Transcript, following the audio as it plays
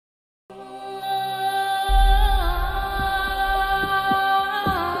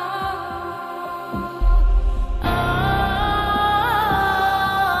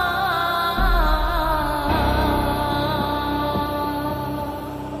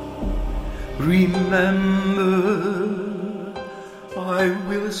Remember, I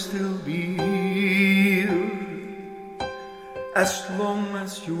will still be here as long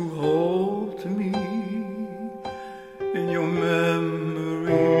as you hold me in your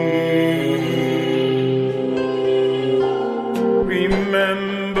memory.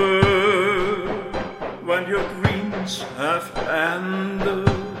 Remember when your dreams have ended,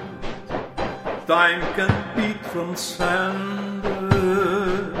 time can be transcended.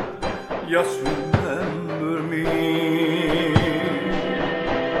 Just remember me.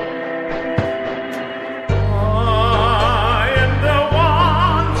 I am the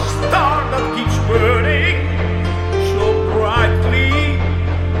one star that keeps burning so brightly.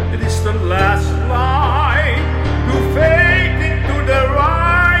 It is the last light to fade into the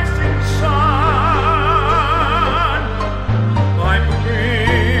rising sun. I'm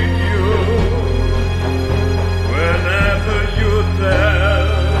with you whenever you tell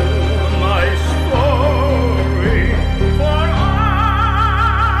my story, for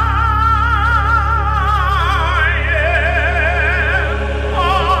I am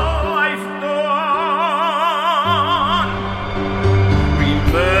all I've done.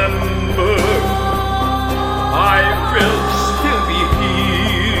 Remember, I will still be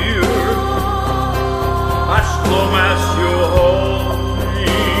here as long as you hold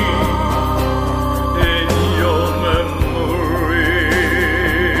me in your memory.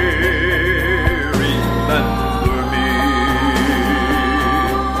 Remember me.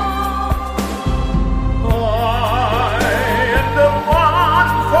 I am the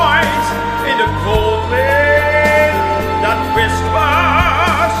one voice in the cold wind that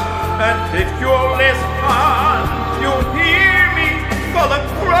whispers, and if you listen, you'll hear me call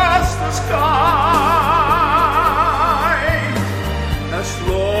across the sky. As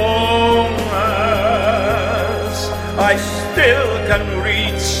long as I still can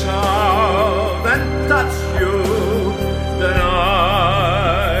reach out and touch you, then I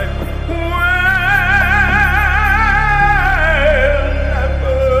will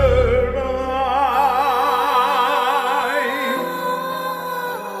never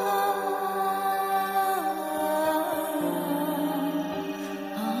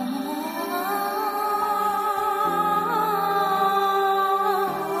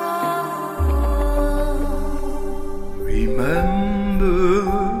Remember,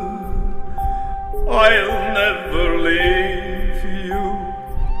 I'll never leave you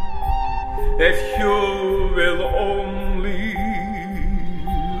if you will only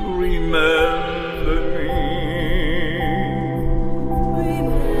remember.